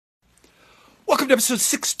Welcome to episode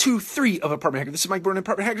 623 of Apartment Hacker. This is Mike Byrne,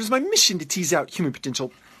 Apartment Hacker. It's my mission to tease out human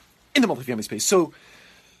potential in the multifamily space. So,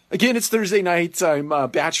 again, it's Thursday night. I'm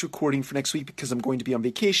batch recording for next week because I'm going to be on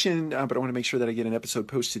vacation, but I want to make sure that I get an episode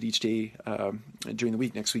posted each day during the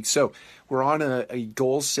week next week. So, we're on a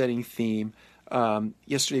goal-setting theme.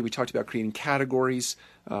 Yesterday, we talked about creating categories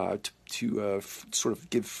to sort of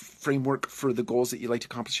give framework for the goals that you'd like to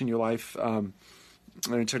accomplish in your life.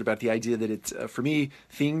 I talked about the idea that for me,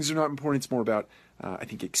 things are not important. It's more about, I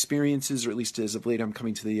think, experiences, or at least as of late, I'm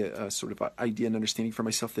coming to the sort of idea and understanding for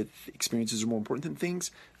myself that experiences are more important than things.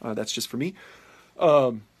 That's just for me.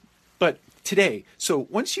 But today, so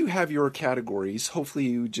once you have your categories, hopefully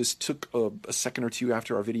you just took a second or two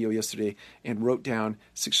after our video yesterday and wrote down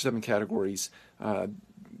 6 or 7 categories,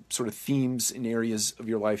 sort of themes and areas of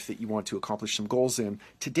your life that you want to accomplish some goals in.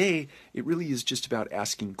 Today, it really is just about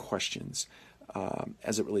asking questions.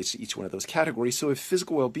 As it relates to each one of those categories. So if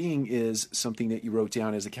physical well-being is something that you wrote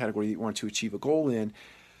down as a category that you want to achieve a goal in,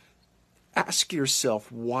 ask yourself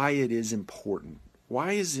why it is important.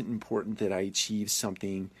 Why is it important that I achieve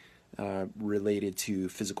something related to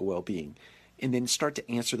physical well-being? And then start to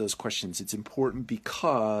answer those questions. It's important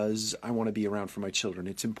because I want to be around for my children.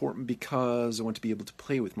 It's important because I want to be able to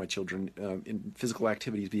play with my children in physical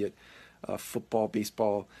activities, be it football,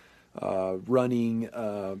 baseball, running,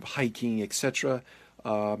 hiking, etc.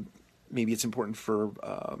 Maybe it's important for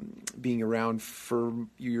being around for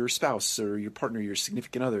your spouse or your partner, your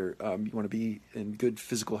significant other. You want to be in good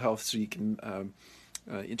physical health so you can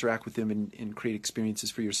interact with them and create experiences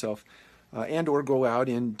for yourself, and or go out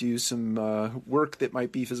and do some work that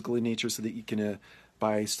might be physical in nature so that you can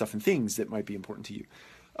buy stuff and things that might be important to you.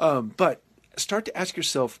 But start to ask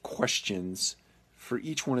yourself questions for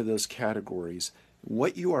each one of those categories.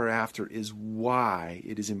 What you are after is why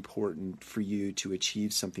it is important for you to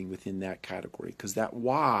achieve something within that category, because that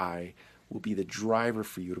why will be the driver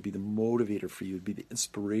for you. It'll be the motivator for you. It'll be the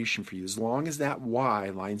inspiration for you, as long as that why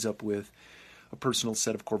lines up with a personal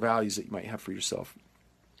set of core values that you might have for yourself.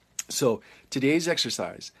 So today's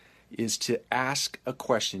exercise is to ask a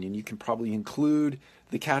question, and you can probably include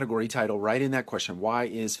the category title right in that question. Why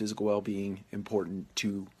is physical well-being important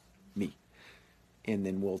to me? And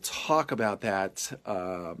then we'll talk about that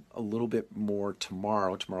a little bit more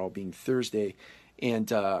tomorrow being Thursday.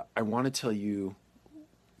 And I want to tell you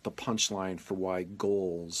the punchline for why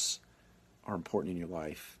goals are important in your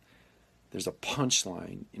life. There's a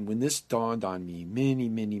punchline. And when this dawned on me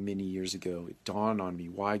many years ago, it dawned on me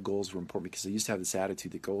why goals were important, because I used to have this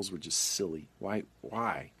attitude that goals were just silly. Why?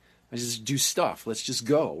 I just do stuff. Let's just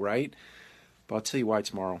go, right? But I'll tell you why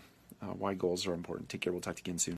tomorrow, why goals are important. Take care. We'll talk again soon.